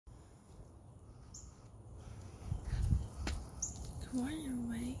Come on,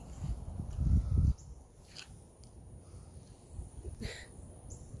 everybody.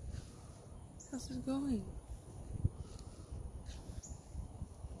 How's it going?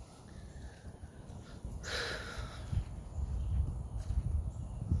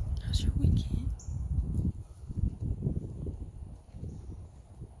 How's your weekend?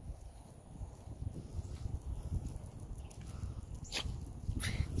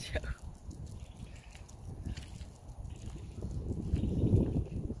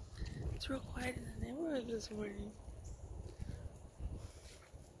 It's real quiet in the neighborhood this morning.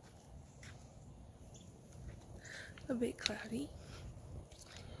 A bit cloudy.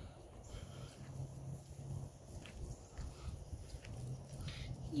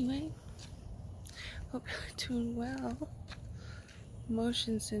 Anyway, hope you're doing well.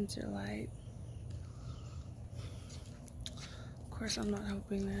 Motion sensor light. Of course, I'm not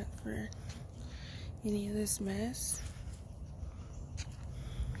hoping that for any of this mess.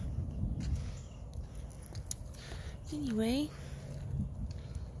 Anyway,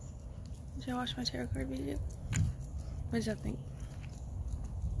 did y'all watch my tarot card video? What did y'all think?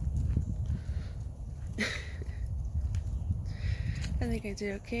 I think I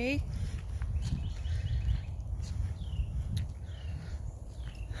did okay.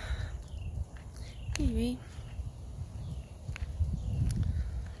 Anyway,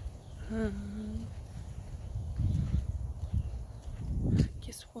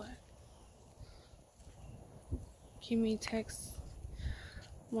 guess what? Kimmy texts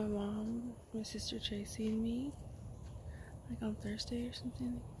my mom, my sister Tracy, and me like on Thursday or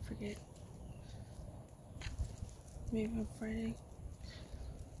something. I forget. Maybe on Friday.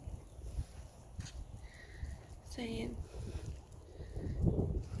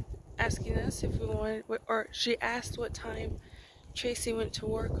 Asking us if we wanted, or she asked what time Tracy went to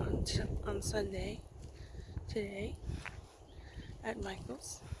work on Sunday, today, at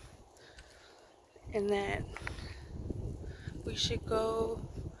Michael's, and that we should go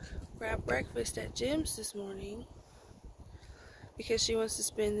grab breakfast at Jim's this morning because she wants to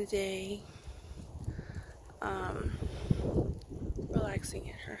spend the day relaxing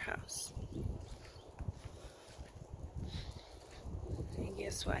at her house. And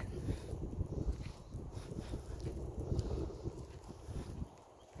guess what?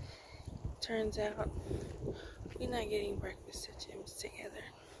 Turns out we're not getting breakfast at Jim's together.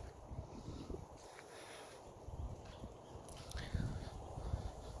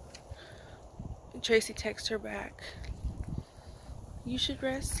 And Tracy texts her back, "You should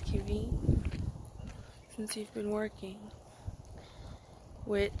rest, Kimmy, since you've been working,"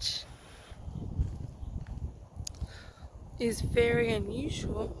 which is very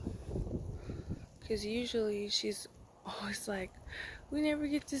unusual because usually she's always like, "We never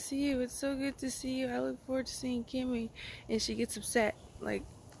get to see you. It's so good to see you. I look forward to seeing Kimmy." And she gets upset like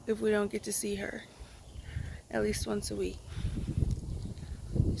if we don't get to see her at least once a week.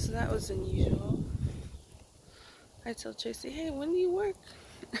 So that was unusual. I told Tracy, "Hey, when do you work?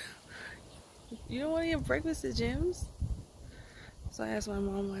 You don't want to get breakfast at Jim's?" So I asked my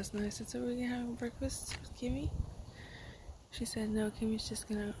mom last night. I said, "So we're gonna have breakfast with Kimmy?" She said, "No, Kimmy's just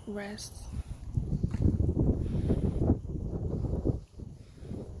gonna rest."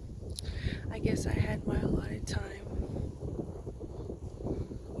 I guess I had my allotted time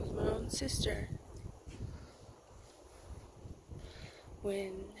with my own sister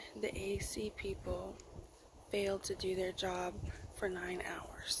when the AC people failed to do their job for 9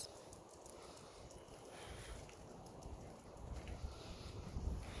 hours.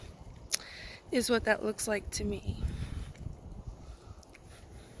 Is what that looks like to me.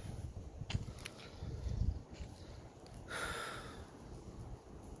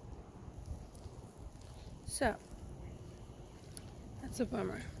 So, that's a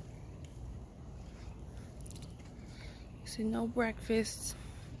bummer. So no breakfast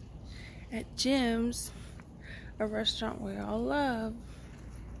at Jim's, a restaurant we all love,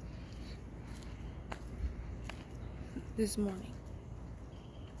 this morning.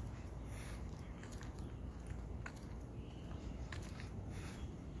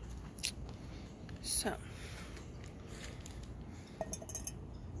 So,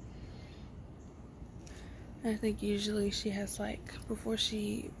 I think usually she has like, before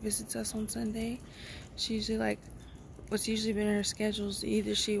she visits us on Sunday, she usually like, what's usually been her schedules,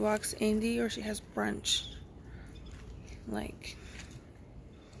 either she walks Indy or she has brunch, like,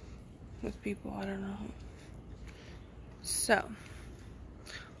 with people, I don't know. So,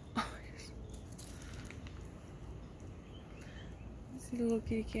 see the little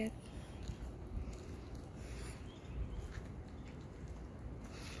kitty cat.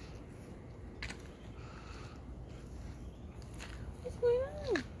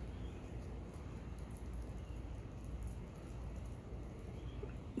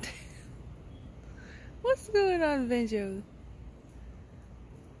 going on, Banjo?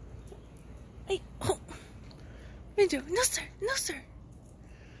 Hey, oh. Banjo, no sir, no sir.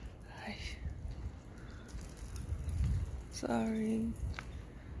 Hi. Sorry.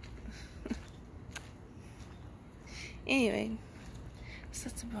 Anyway, so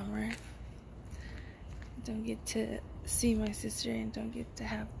that's a bummer. Don't get to see my sister and don't get to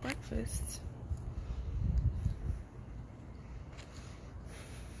have breakfast.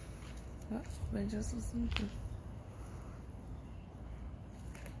 Oh, I just listened to.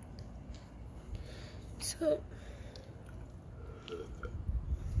 So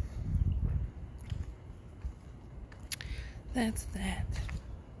that's that.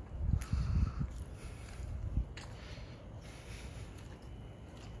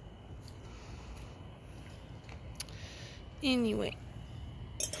 Anyway.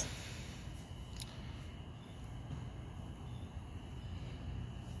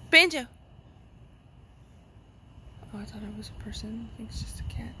 Banjo! Oh, I thought it was a person. I think it's just a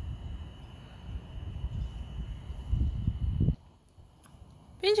cat.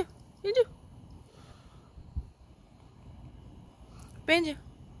 Banjo! Banjo! Banjo!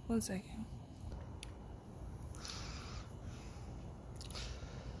 1 second.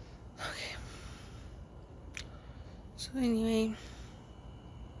 Okay. So anyway.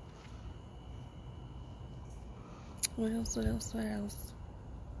 What else? What else? What else?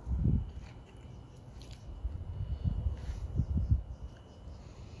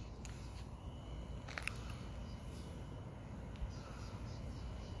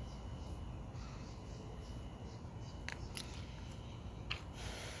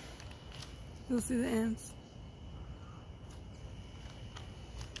 You'll see the ants.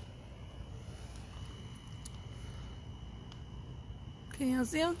 Can y'all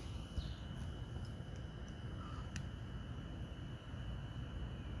see them?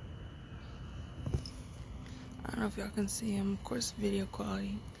 I don't know if y'all can see them. Of course, video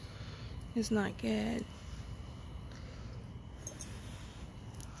quality is not good.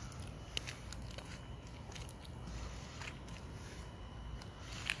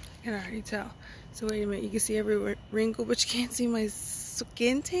 I can already tell. So wait a minute, you can see every wrinkle, but you can't see my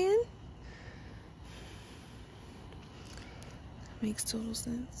skin tan? Makes total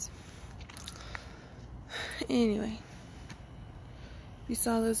sense. Anyway, if you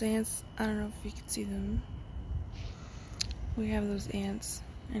saw those ants, I don't know if you can see them. We have those ants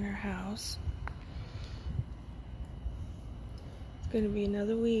in our house. It's going to be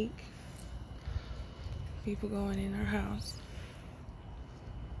another week. People going in our house.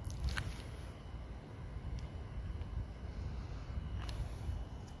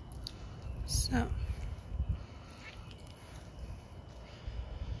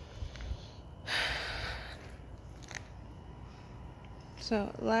 So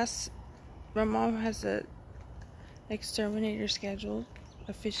my mom has a exterminator scheduled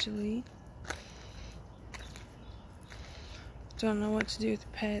officially. Don't know what to do with the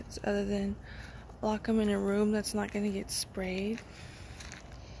pets other than lock them in a room that's not going to get sprayed.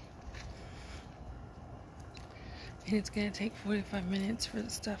 And it's going to take 45 minutes for the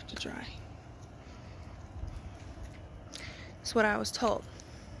stuff to dry. That's what I was told.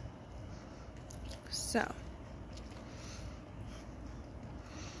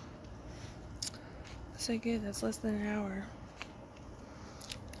 So good, that's less than an hour.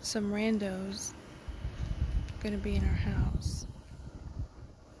 Some randos gonna be in our house.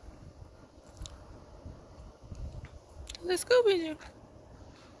 Let's go, Banjo.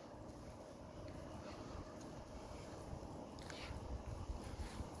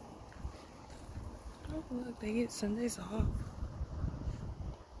 Oh look, they get Sundays off.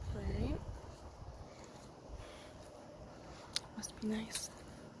 Right? Must be nice.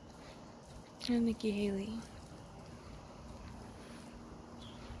 And Nikki Haley.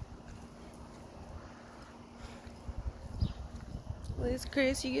 Liz,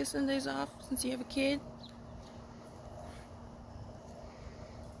 Chris, you get Sundays off since you have a kid?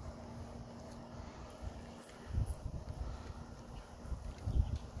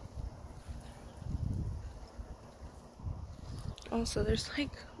 Also, there's like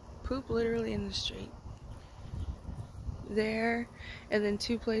poop literally in the street. There, and then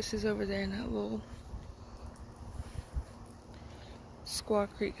 2 places over there in that little Squaw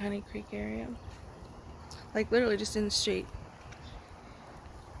Creek, Honey Creek area. Like literally just in the street.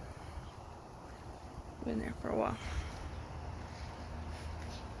 Been there for a while.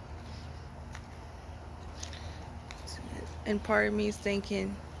 And part of me is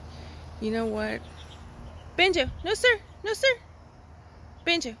thinking, you know what? Banjo, no sir, no sir.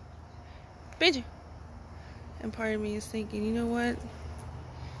 Banjo, Banjo. And part of me is thinking, you know what?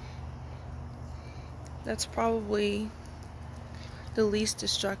 That's probably the least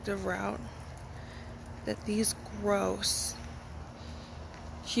destructive route that these gross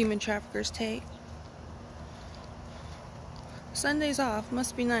human traffickers take. Sunday's off,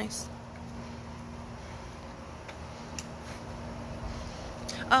 must be nice.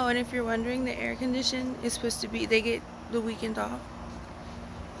 Oh, and if you're wondering, the air condition is supposed to be, they get the weekend off.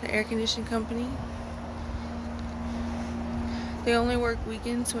 The air condition company. They only work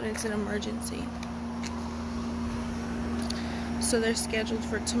weekends when it's an emergency. So they're scheduled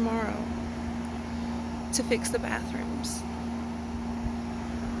for tomorrow to fix the bathrooms.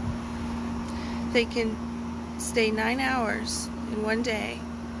 They can stay 9 hours in one day.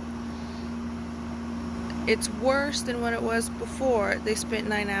 It's worse than what it was before they spent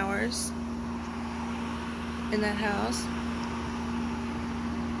 9 hours in that house.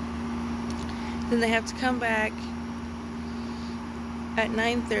 Then they have to come back at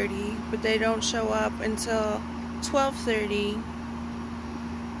 9:30, but they don't show up until 12:30,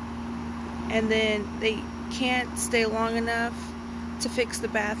 and then they can't stay long enough to fix the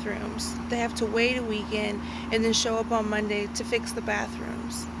bathrooms. They have to wait a weekend and then show up on Monday to fix the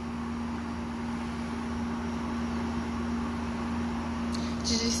bathrooms.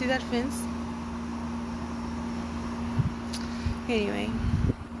 Did you see that fence? Anyway.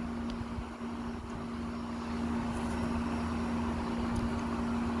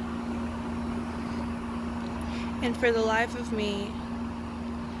 And for the life of me,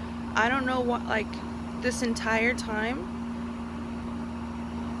 I don't know what, like, this entire time,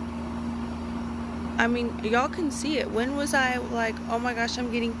 I mean, y'all can see it. When was I like, oh my gosh,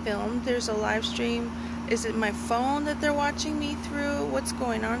 I'm getting filmed, there's a live stream? Is it my phone that they're watching me through? What's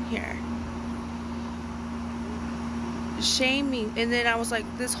going on here? Shaming. And then I was like,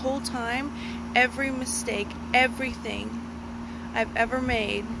 this whole time, every mistake, everything I've ever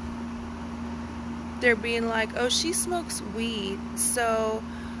made, they're being like, oh, she smokes weed, so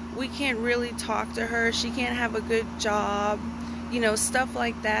we can't really talk to her, she can't have a good job, you know, stuff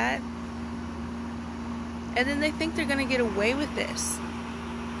like that. And then they think they're gonna get away with this.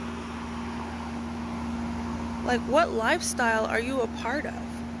 Like, what lifestyle are you a part of?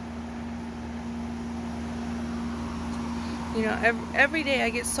 You know, every day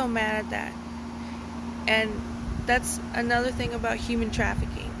I get so mad at that. And that's another thing about human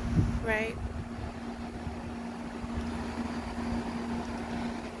trafficking, right?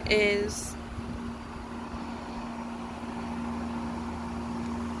 Is,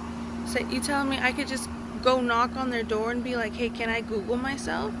 so you telling me I could just go knock on their door and be like, hey, can I Google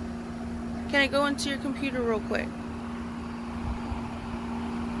myself? Can I go into your computer real quick?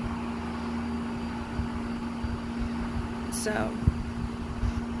 So,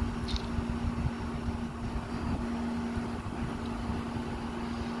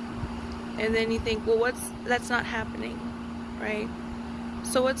 and then you think, well, that's not happening, right?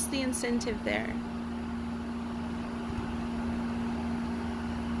 So what's the incentive there?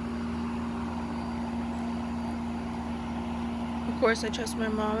 Of course, I trust my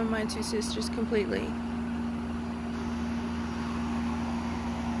mom and my two sisters completely.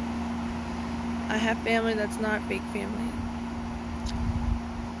 I have family that's not fake family.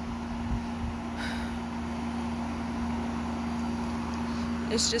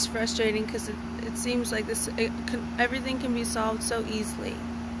 It's just frustrating because it seems like everything can be solved so easily.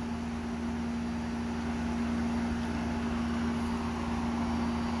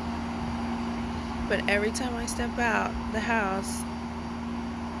 But every time I step out the house,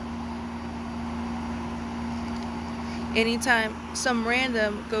 anytime some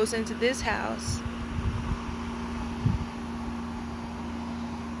random goes into this house,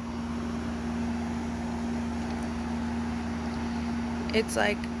 it's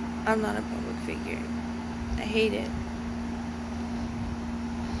like I'm not a public figure. I hate it.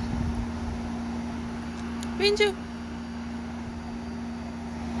 Banjo.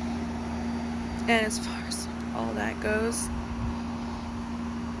 And as far as all that goes,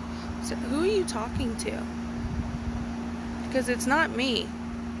 so who are you talking to? Because it's not me.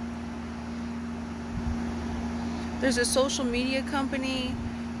 There's a social media company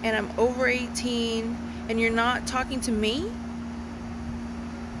and I'm over 18 and you're not talking to me?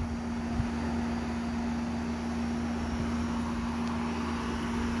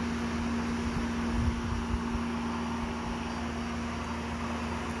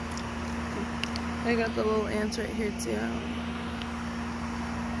 I got the little ants right here too.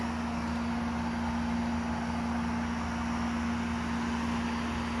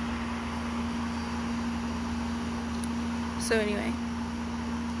 So anyway,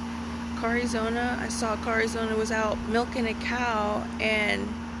 Carizona, I saw Carizona was out milking a cow and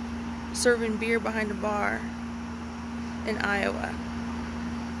serving beer behind a bar in Iowa.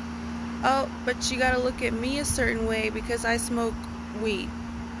 Oh, but you gotta look at me a certain way because I smoke weed.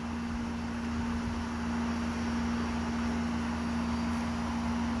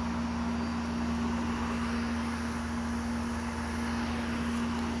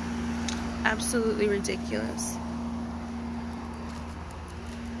 Absolutely ridiculous.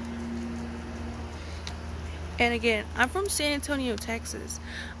 And again, I'm from San Antonio, Texas.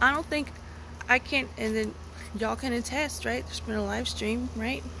 I don't think I can, and then y'all can attest, right? There's been a live stream,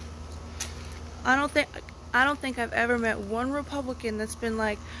 right? I don't think I've ever met one Republican that's been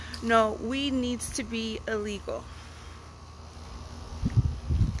like, no, weed needs to be illegal.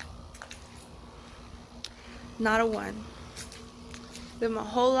 Not a one. Lived my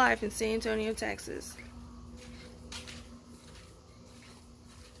whole life in San Antonio, Texas.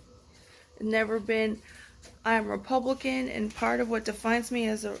 Never been. I'm Republican, and part of what defines me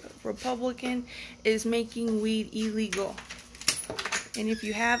as a Republican is making weed illegal. And if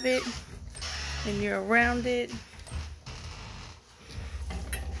you have it and you're around it,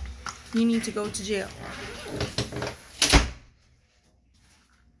 you need to go to jail.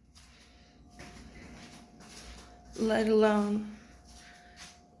 Let alone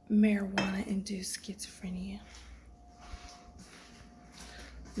marijuana-induced schizophrenia.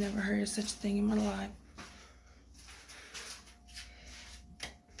 Never heard of such a thing in my life.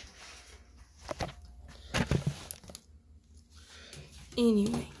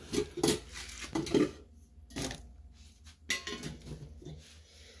 Anyway.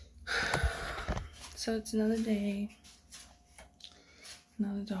 So it's another day.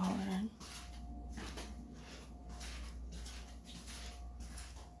 Another dollar.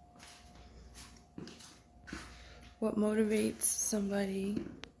 What motivates somebody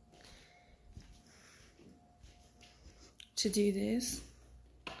to do this?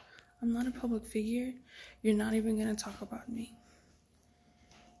 I'm not a public figure. You're not even going to talk about me.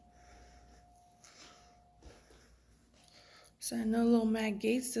 So I know little Matt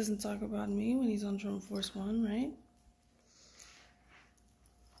Gaetz doesn't talk about me when he's on Drum Force 1, right?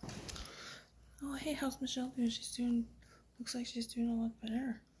 Oh, hey, how's Michelle doing? Looks like she's doing a lot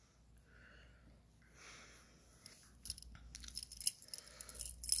better.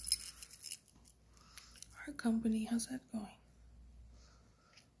 Our company, how's that going?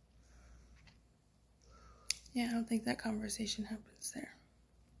 Yeah, I don't think that conversation happens there.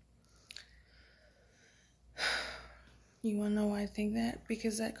 You want to know why I think that?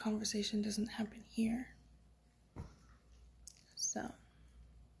 Because that conversation doesn't happen here. So,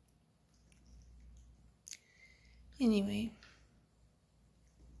 anyway.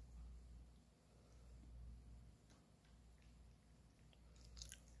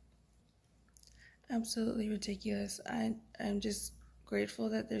 Absolutely ridiculous. I'm just grateful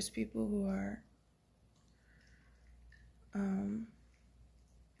that there's people who are,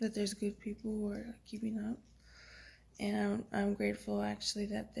 that there's good people who are keeping up. And I'm grateful actually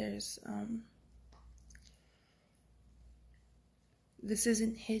that there's, this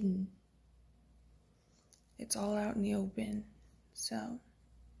isn't hidden. It's all out in the open. So,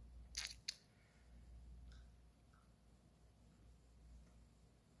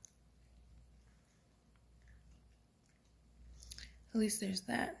 at least there's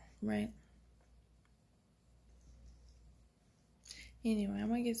that, right? Anyway, I'm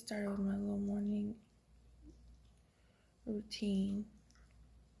gonna get started with my little morning routine.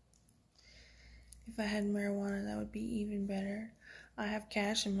 If I had marijuana, that would be even better. I have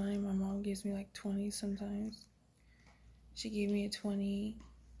cash and money. My mom gives me like 20 sometimes. She gave me a 20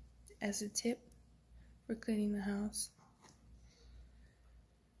 as a tip for cleaning the house.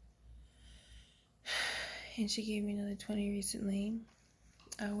 And she gave me another 20 recently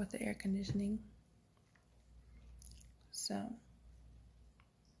with the air conditioning. So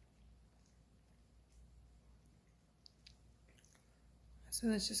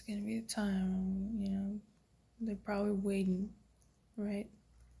that's just gonna be the time, you know. They're probably waiting, right?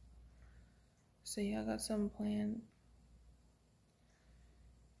 So y'all got something planned.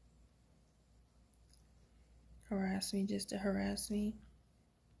 Harass me just to harass me.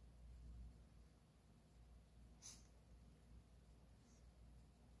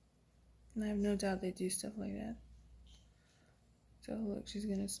 And I have no doubt they do stuff like that. So look, she's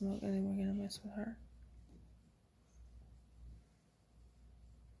gonna smoke and then we're gonna mess with her.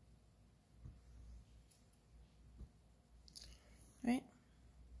 Right?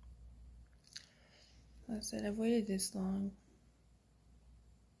 Like I said, I've waited this long.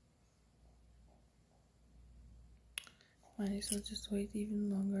 Might as well just wait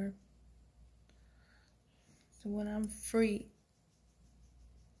even longer. So when I'm free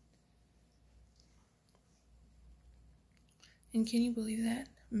And can you believe that?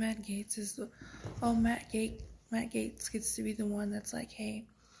 Matt Gaetz is the Matt Gaetz gets to be the one that's like, hey,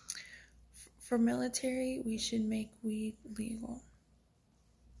 for military, we should make weed legal.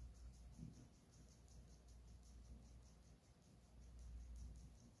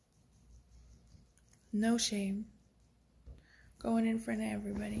 No shame. Going in front of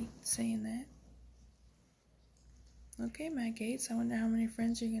everybody saying that. Okay, Matt Gaetz, I wonder how many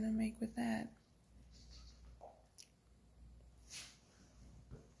friends you're gonna make with that.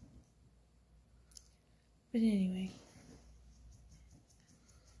 But anyway.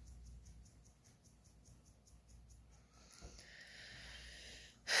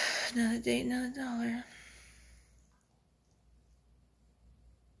 Another date, another dollar.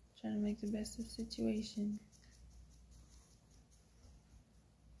 Trying to make the best of the situation.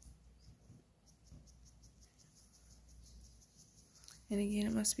 And again,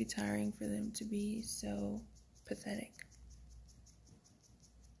 it must be tiring for them to be so pathetic,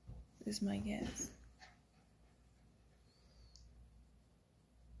 is my guess.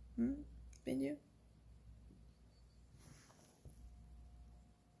 Banjo?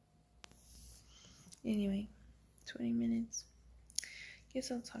 Anyway, 20 minutes.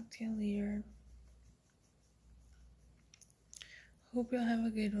 Guess I'll talk to you later. Hope y'all have a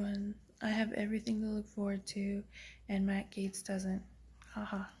good one. I have everything to look forward to, and Matt Gaetz doesn't.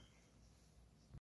 Haha.